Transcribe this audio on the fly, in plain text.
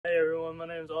My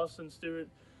name is Austin Stewart.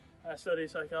 I study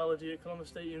psychology at Columbus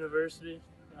State University.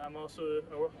 I also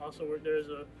work there as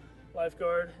a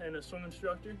lifeguard and a swim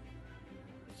instructor.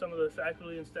 Some of the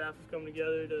faculty and staff have come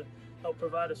together to help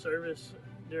provide a service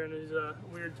during these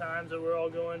weird times that we're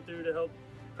all going through to help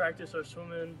practice our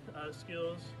swimming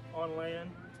skills on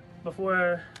land.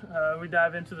 Before we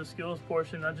dive into the skills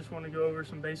portion, I just want to go over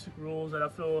some basic rules that I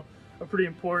feel are pretty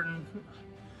important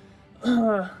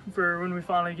for when we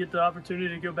finally get the opportunity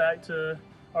to go back to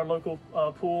our local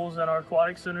pools and our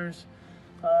aquatic centers.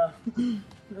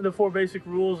 The 4 basic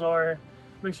rules are: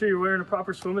 make sure you're wearing a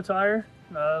proper swim attire,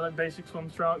 like basic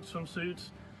swim trunks, swimsuits.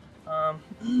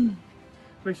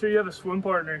 Make sure you have a swim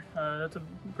partner. That's a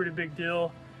pretty big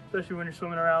deal, especially when you're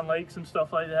swimming around lakes and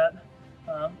stuff like that.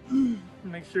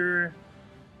 Make sure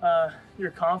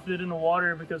you're confident in the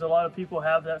water, because a lot of people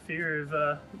have that fear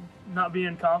of not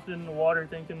being confident in the water,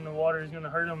 thinking the water is going to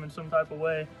hurt them in some type of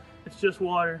way. It's just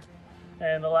water.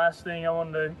 And the last thing I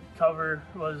wanted to cover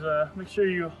was make sure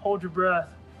you hold your breath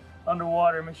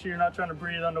underwater. Make sure you're not trying to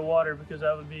breathe underwater, because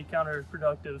that would be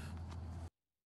counterproductive.